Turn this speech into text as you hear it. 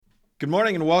Good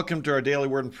morning and welcome to our daily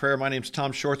word and prayer. My name is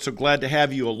Tom Short. So glad to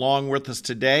have you along with us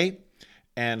today.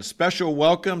 And special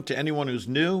welcome to anyone who's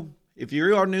new. If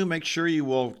you are new, make sure you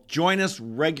will join us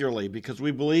regularly because we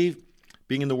believe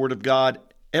being in the Word of God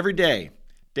every day,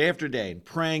 day after day, and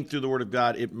praying through the Word of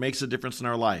God, it makes a difference in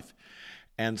our life.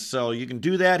 And so you can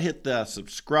do that. Hit the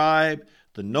subscribe,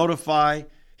 the notify,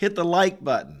 hit the like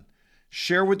button,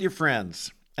 share with your friends,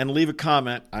 and leave a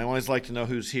comment. I always like to know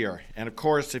who's here. And of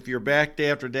course, if you're back day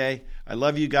after day, I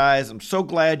love you guys. I'm so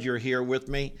glad you're here with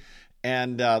me.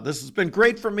 And this has been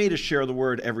great for me to share the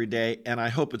word every day, and I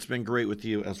hope it's been great with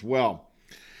you as well.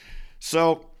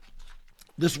 So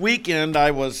this weekend,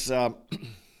 I was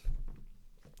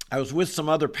with some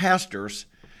other pastors,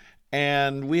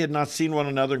 and we had not seen one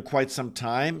another in quite some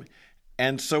time.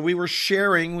 And so we went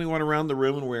around the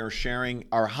room, and we were sharing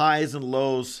our highs and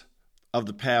lows of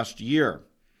the past year.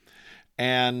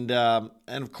 And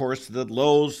of course, the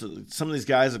lows, some of these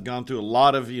guys have gone through a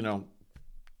lot of,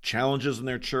 challenges in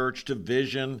their church,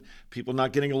 division, people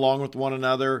not getting along with one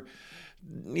another,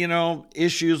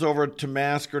 issues over to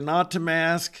mask or not to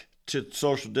mask, to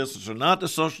social distance or not to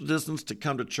social distance, to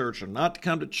come to church or not to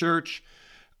come to church.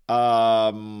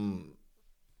 And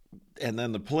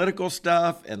then the political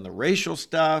stuff and the racial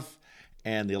stuff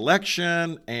and the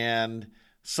election, and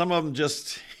some of them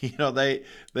just,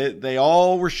 they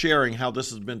all were sharing how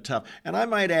this has been tough. And I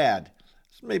might add,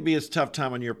 this may be a tough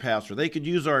time on your pastor. They could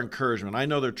use our encouragement. I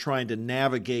know they're trying to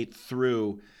navigate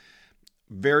through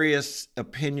various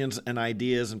opinions and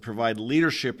ideas and provide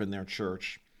leadership in their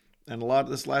church. And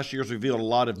this last year has revealed a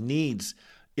lot of needs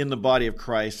in the body of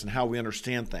Christ and how we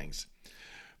understand things.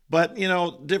 But,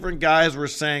 different guys were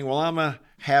saying, well, I'm a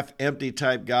half-empty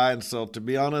type guy, and so to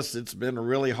be honest, it's been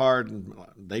really hard. And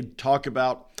they talk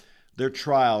about their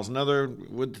trials. Another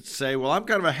would say, well, I'm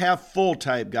kind of a half-full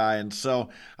type guy, and so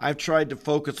I've tried to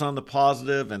focus on the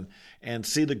positive and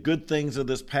see the good things of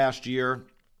this past year.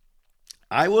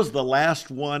 I was the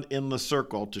last one in the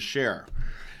circle to share.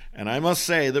 And I must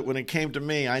say that when it came to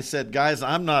me, I said, guys,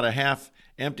 I'm not a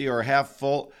half-empty or a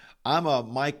half-full. I'm a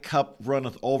my cup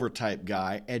runneth over type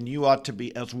guy, and you ought to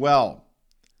be as well.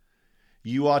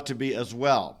 You ought to be as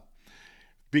well.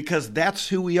 Because that's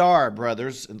who we are,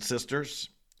 brothers and sisters.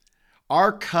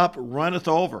 Our cup runneth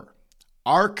over.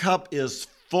 Our cup is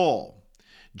full.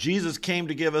 Jesus came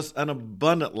to give us an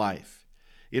abundant life.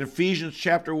 In Ephesians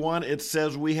chapter 1, it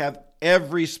says we have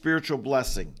every spiritual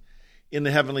blessing in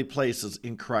the heavenly places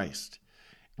in Christ.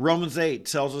 Romans 8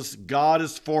 tells us God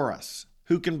is for us.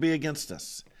 Who can be against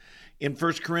us? In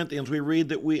 1 Corinthians,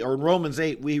 in Romans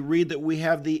 8, we read that we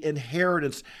have the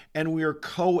inheritance and we are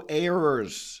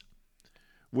co-heirs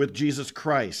with Jesus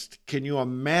Christ. Can you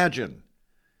imagine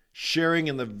sharing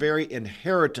in the very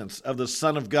inheritance of the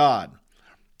Son of God?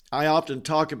 I often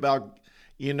talk about,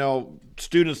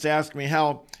 students ask me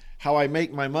how I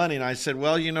make my money, and I said,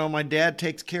 well, my dad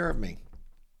takes care of me.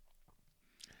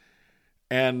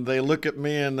 And they look at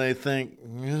me and they think,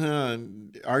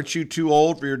 aren't you too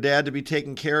old for your dad to be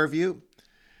taking care of you?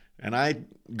 And I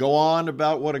go on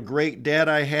about what a great dad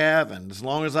I have. And as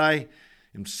long as I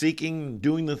am seeking,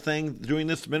 doing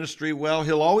this ministry well,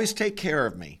 he'll always take care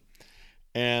of me.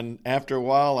 And after a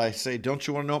while, I say, don't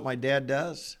you want to know what my dad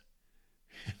does?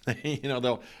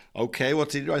 They'll, okay,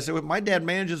 what's he do? I say, well, my dad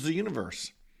manages the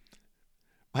universe.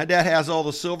 My dad has all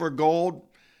the silver, gold,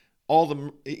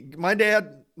 my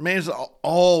dad manages,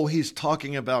 he's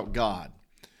talking about God.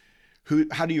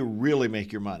 How do you really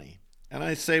make your money? And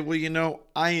I say, well,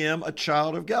 I am a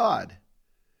child of God.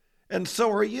 And so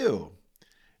are you.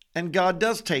 And God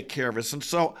does take care of us. And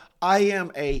so I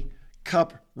am a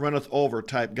cup runneth over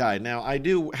type guy. Now, I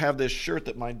do have this shirt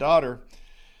that my daughter,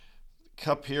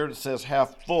 cup here that says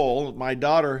half full. My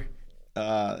daughter,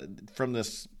 from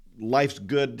this Life's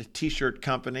Good t-shirt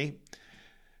company,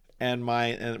 and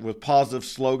with positive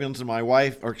slogans, and my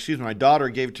daughter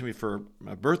gave it to me for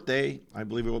my birthday. I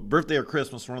believe it was birthday or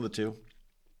Christmas, one of the two.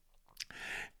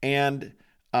 And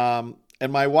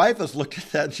my wife has looked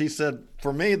at that and she said,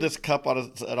 for me, this cup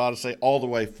ought to say all the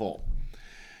way full.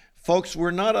 Folks, we're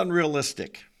not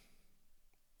unrealistic.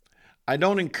 I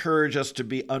don't encourage us to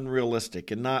be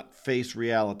unrealistic and not face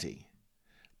reality.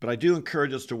 But I do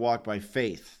encourage us to walk by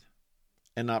faith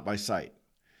and not by sight.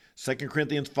 2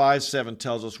 Corinthians 5:7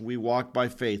 tells us we walk by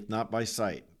faith, not by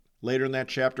sight. Later in that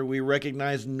chapter, we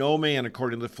recognize no man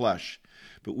according to the flesh,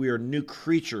 but we are new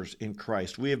creatures in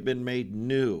Christ. We have been made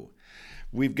new.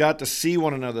 We've got to see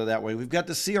one another that way. We've got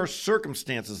to see our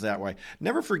circumstances that way.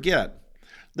 Never forget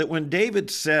that when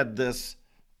David said this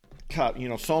cup,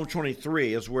 Psalm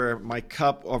 23 is where my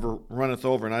cup runneth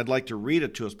over, and I'd like to read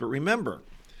it to us. But remember,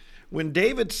 when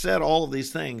David said all of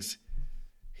these things,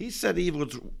 He said,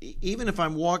 even if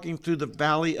I'm walking through the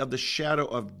valley of the shadow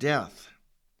of death.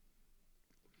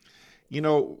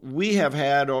 We have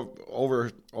had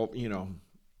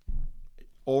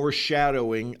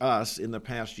overshadowing us in the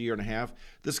past year and a half,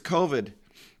 this COVID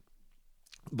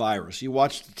virus. You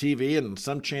watch the TV and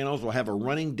some channels will have a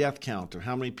running death count of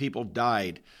how many people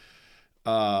died,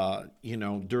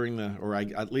 during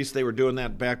at least they were doing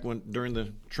that back when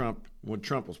Trump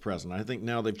was president. I think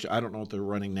now I don't know what they're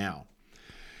running now.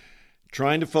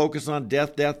 Trying to focus on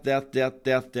death.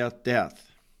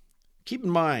 Keep in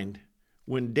mind,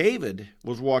 when David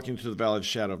was walking through the valley of the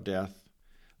shadow of death,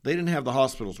 they didn't have the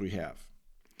hospitals we have.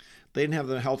 They didn't have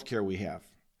the health care we have.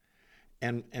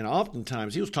 And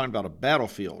oftentimes, he was talking about a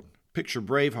battlefield. Picture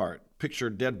Braveheart. Picture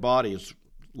dead bodies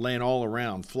laying all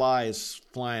around, flies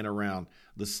flying around,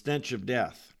 the stench of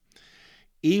death.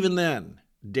 Even then,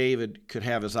 David could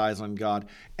have his eyes on God.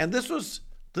 And this was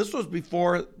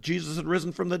before Jesus had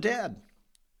risen from the dead.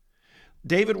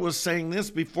 David was saying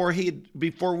this before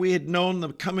we had known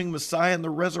the coming Messiah and the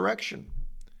resurrection.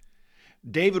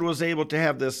 David was able to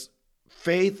have this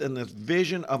faith and this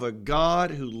vision of a God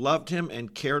who loved him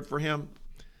and cared for him,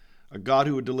 a God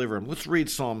who would deliver him. Let's read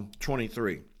Psalm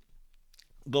 23.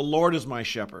 The Lord is my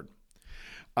shepherd.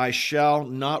 I shall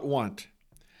not want.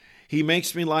 He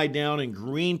makes me lie down in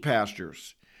green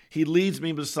pastures. He leads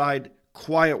me beside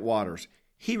quiet waters.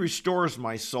 He restores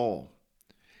my soul.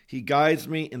 He guides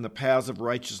me in the paths of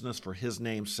righteousness for his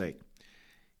name's sake.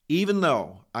 Even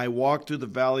though I walk through the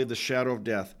valley of the shadow of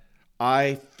death,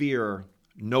 I fear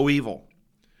no evil.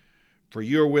 For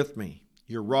you are with me.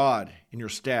 Your rod and your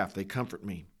staff, they comfort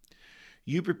me.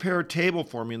 You prepare a table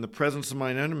for me in the presence of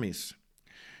mine enemies.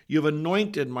 You have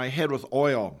anointed my head with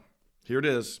oil. Here it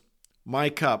is. My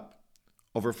cup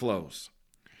overflows.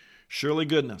 Surely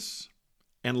goodness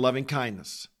and loving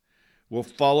kindness will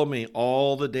follow me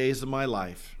all the days of my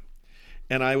life,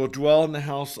 and I will dwell in the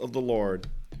house of the Lord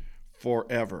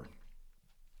forever.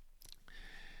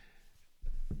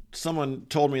 Someone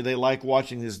told me they like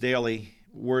watching this daily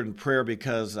word and prayer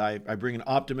because I bring an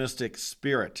optimistic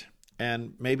spirit.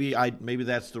 And maybe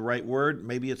that's the right word.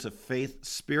 Maybe it's a faith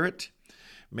spirit.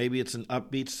 Maybe it's an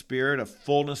upbeat spirit, a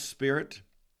fullness spirit.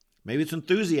 Maybe it's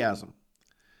enthusiasm.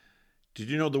 Did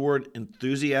you know the word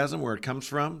enthusiasm, where it comes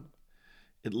from?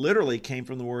 It literally came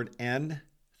from the word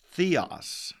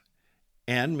theos.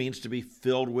 En means to be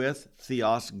filled with,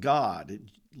 theos, God.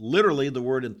 Literally, the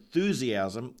word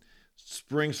enthusiasm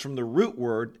springs from the root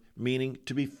word meaning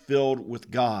to be filled with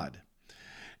God.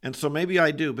 And so maybe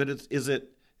I do, but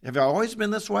have I always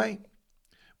been this way?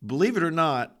 Believe it or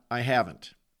not, I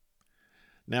haven't.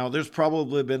 Now, there's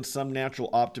probably been some natural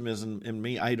optimism in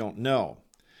me, I don't know.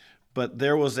 But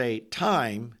there was a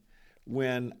time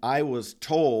when I was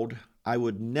told I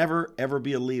would never, ever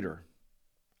be a leader.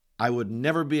 I would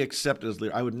never be accepted as a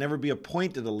leader. I would never be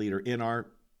appointed a leader in our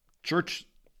church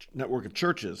network of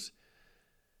churches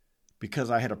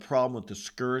because I had a problem with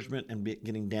discouragement and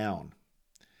getting down.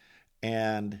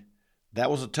 And that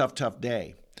was a tough, tough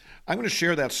day. I'm going to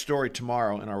share that story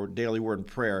tomorrow in our daily word and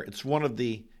prayer. It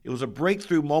was a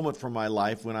breakthrough moment for my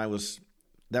life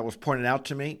that was pointed out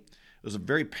to me. It was a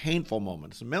very painful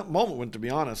moment. It's a moment when, to be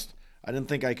honest, I didn't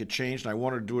think I could change, and I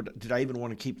wanted to do it. Did I even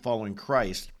want to keep following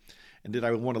Christ? And did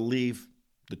I want to leave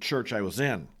the church I was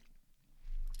in?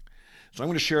 So I'm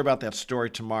going to share about that story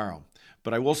tomorrow.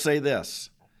 But I will say this.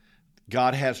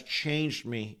 God has changed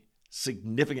me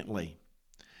significantly.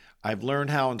 I've learned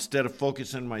how, instead of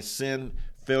focusing on my sin,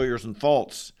 failures, and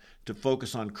faults, to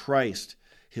focus on Christ,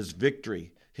 his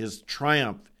victory, his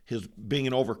triumph, his being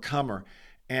an overcomer,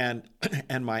 and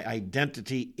my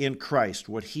identity in Christ,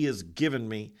 what he has given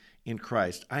me in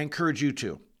Christ. I encourage you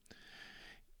to.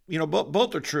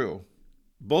 Both are true.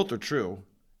 Both are true.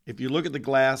 If you look at the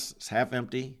glass, it's half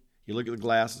empty. You look at the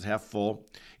glass, it's half full.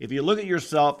 If you look at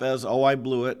yourself as, oh, I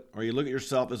blew it, or you look at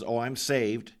yourself as, oh, I'm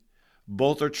saved,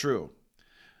 both are true.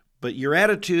 But your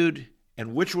attitude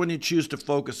and which one you choose to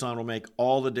focus on will make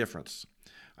all the difference.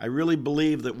 I really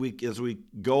believe that as we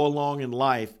go along in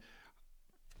life,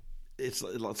 it's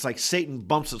like Satan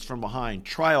bumps us from behind.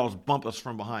 Trials bump us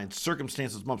from behind.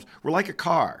 Circumstances bump us. We're like a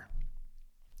car.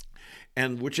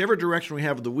 And whichever direction we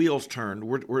have the wheels turned,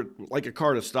 we're like a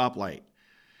car at a stoplight.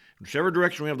 Whichever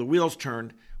direction we have the wheels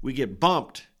turned, we get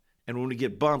bumped. And when we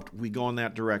get bumped, we go in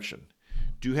that direction.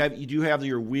 Do you have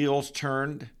your wheels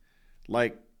turned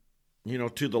to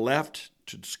the left,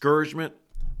 to discouragement?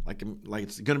 Like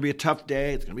it's going to be a tough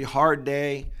day. It's going to be a hard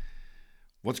day.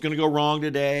 What's going to go wrong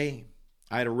today?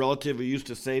 I had a relative who used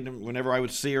to say to me, whenever I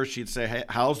would see her, she'd say, hey,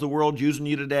 how's the world using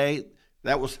you today?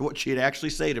 That was what she'd actually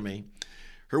say to me.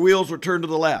 Her wheels were turned to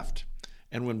the left.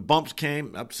 And when bumps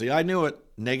came up, see, I knew it.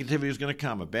 Negativity was going to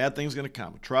come. A bad thing's going to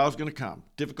come. A trial's going to come.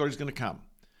 Difficulty's going to come.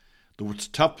 It's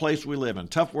a tough place we live in,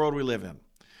 tough world we live in.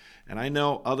 And I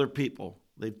know other people,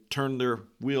 they turn their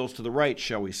wheels to the right,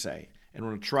 shall we say. And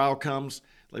when a trial comes,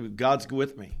 like, God's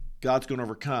with me. God's going to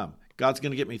overcome. God's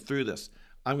going to get me through this.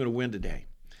 I'm going to win today.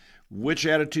 Which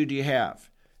attitude do you have?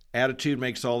 Attitude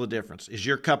makes all the difference. Is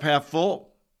your cup half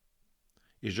full?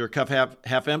 Is your cup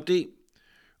half empty?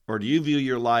 Or do you view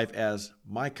your life as,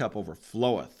 my cup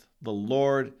overfloweth? The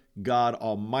Lord God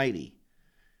Almighty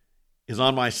is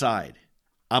on my side.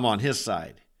 I'm on his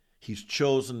side. He's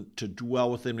chosen to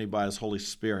dwell within me by his Holy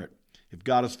Spirit. If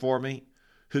God is for me,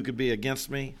 who could be against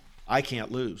me? I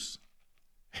can't lose.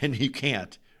 And you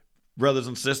can't. Brothers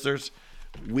and sisters,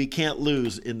 we can't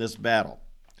lose in this battle.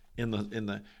 In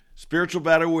the spiritual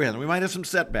battle we're in. We might have some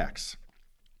setbacks.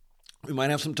 We might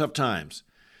have some tough times.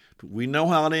 But we know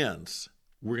how it ends.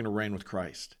 We're going to reign with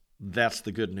Christ. That's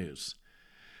the good news.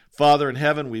 Father in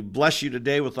heaven, we bless you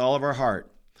today with all of our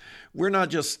heart. We're not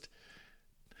just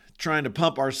trying to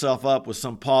pump ourselves up with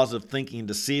some positive thinking and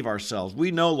deceive ourselves.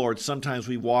 We know, Lord, sometimes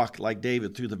we walk like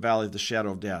David through the valley of the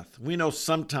shadow of death. We know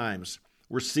sometimes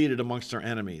we're seated amongst our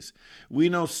enemies. We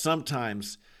know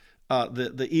sometimes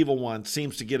the evil one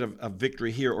seems to get a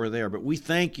victory here or there. But we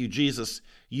thank you, Jesus.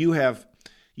 You have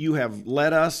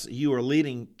led us. You are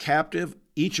leading captive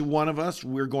each one of us.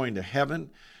 We're going to heaven.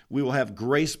 We will have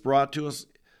grace brought to us,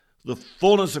 the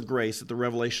fullness of grace at the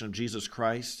revelation of Jesus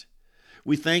Christ.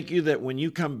 We thank you that when you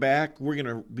come back, we're going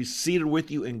to be seated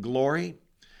with you in glory.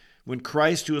 When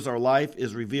Christ, who is our life,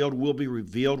 is revealed, we'll be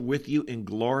revealed with you in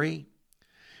glory.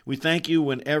 We thank you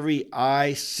when every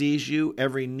eye sees you,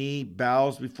 every knee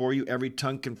bows before you, every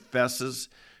tongue confesses.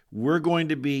 We're going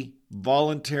to be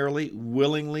voluntarily,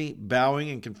 willingly bowing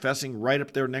and confessing right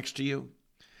up there next to you.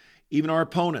 Even our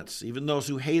opponents, even those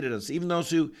who hated us, even those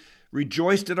who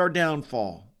rejoiced at our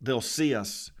downfall, they'll see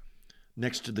us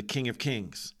next to the King of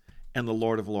Kings and the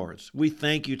Lord of Lords. We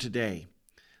thank you today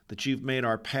that you've made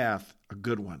our path a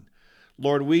good one.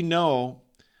 Lord, we know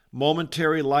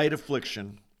momentary light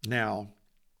affliction now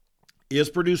is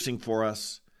producing for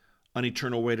us an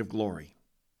eternal weight of glory.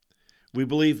 We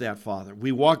believe that, Father.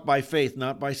 We walk by faith,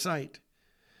 not by sight.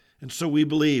 And so we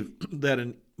believe that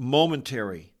a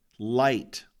momentary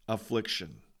light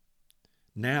affliction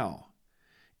now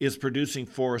is producing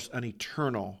for us an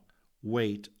eternal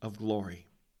weight of glory.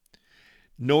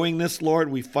 Knowing this, Lord,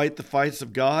 we fight the fights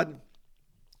of God.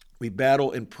 We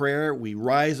battle in prayer. We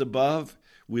rise above.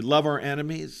 We love our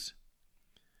enemies.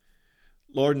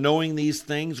 Lord, knowing these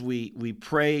things, we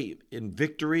pray in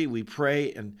victory. We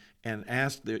pray and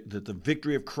ask that the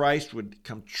victory of Christ would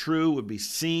come true, would be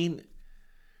seen.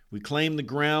 We claim the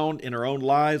ground in our own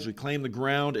lives. We claim the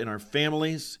ground in our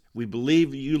families. We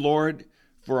believe you, Lord,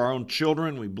 for our own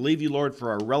children. We believe you, Lord,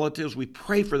 for our relatives. We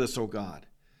pray for this, oh God.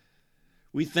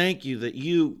 We thank you that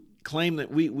you claim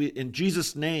that we in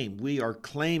Jesus' name, we are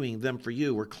claiming them for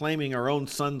you. We're claiming our own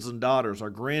sons and daughters, our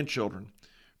grandchildren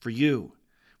for you.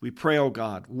 We pray, oh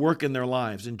God, work in their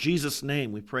lives. In Jesus'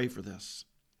 name, we pray for this.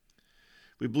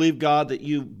 We believe, God, that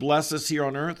you bless us here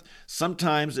on earth.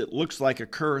 Sometimes it looks like a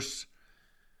curse,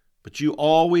 but you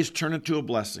always turn it to a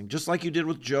blessing, just like you did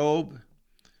with Job,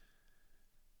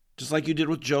 just like you did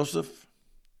with Joseph,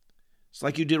 just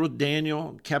like you did with Daniel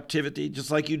in captivity, just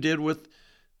like you did with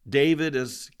David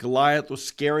as Goliath was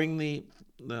scaring the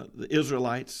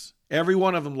Israelites. Every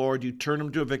one of them, Lord, you turn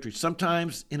them to a victory,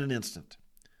 sometimes in an instant.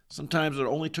 Sometimes it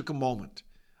only took a moment,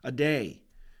 a day,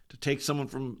 to take someone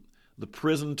from the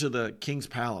prison to the king's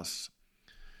palace,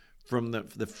 from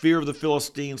the fear of the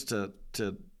Philistines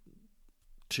to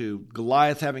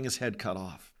Goliath having his head cut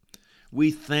off.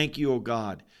 We thank you, O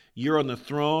God. You're on the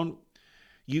throne.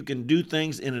 You can do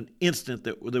things in an instant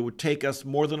that would take us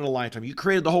more than a lifetime. You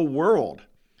created the whole world.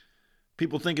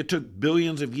 People think it took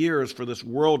billions of years for this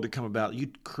world to come about.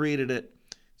 You created it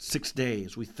 6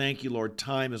 days. We thank you, Lord.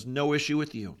 Time is no issue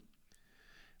with you.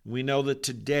 We know that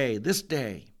today, this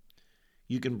day,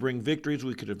 you can bring victories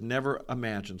we could have never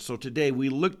imagined. So today we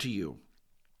look to you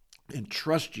and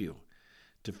trust you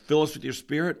to fill us with your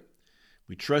Spirit.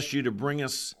 We trust you to bring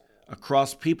us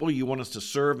across people you want us to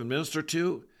serve and minister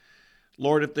to.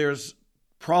 Lord, if there's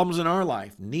problems in our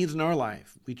life, needs in our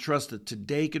life, we trust that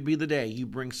today could be the day you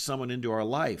bring someone into our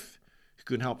life who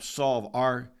can help solve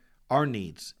our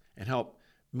needs and help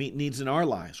meet needs in our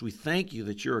lives. We thank you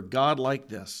that you're a God like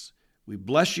this. We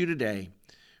bless you today.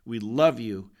 We love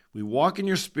you. We walk in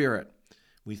your Spirit.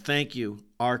 We thank you.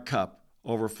 Our cup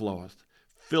overfloweth.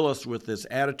 Fill us with this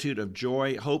attitude of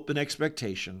joy, hope, and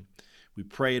expectation. We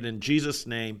pray it in Jesus'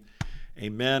 name.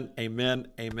 Amen, amen,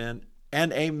 amen,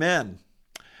 and amen.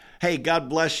 Hey, God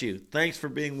bless you. Thanks for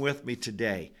being with me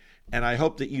today. And I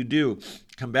hope that you do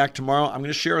come back tomorrow. I'm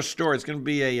going to share a story. It's going to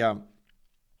be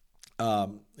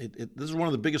this is one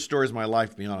of the biggest stories of my life,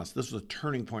 to be honest. This was a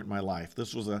turning point in my life.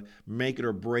 This was a make it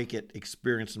or break it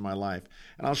experience in my life.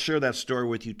 And I'll share that story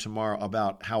with you tomorrow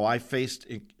about how I faced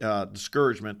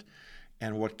discouragement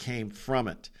and what came from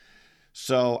it.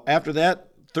 So after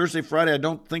that, Thursday, Friday, I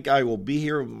don't think I will be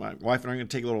here. My wife and I are going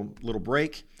to take a little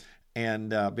break and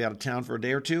be out of town for a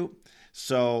day or two.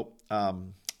 So, but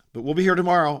we'll be here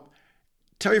tomorrow.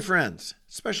 Tell your friends,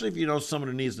 especially if you know someone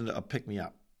who needs a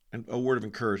pick-me-up and a word of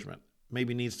encouragement,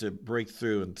 maybe needs to break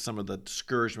through in some of the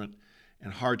discouragement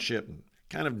and hardship and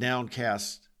kind of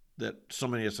downcast that so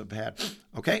many of us have had.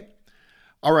 Okay?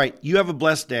 All right. You have a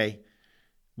blessed day.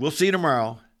 We'll see you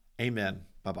tomorrow. Amen.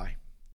 Bye-bye.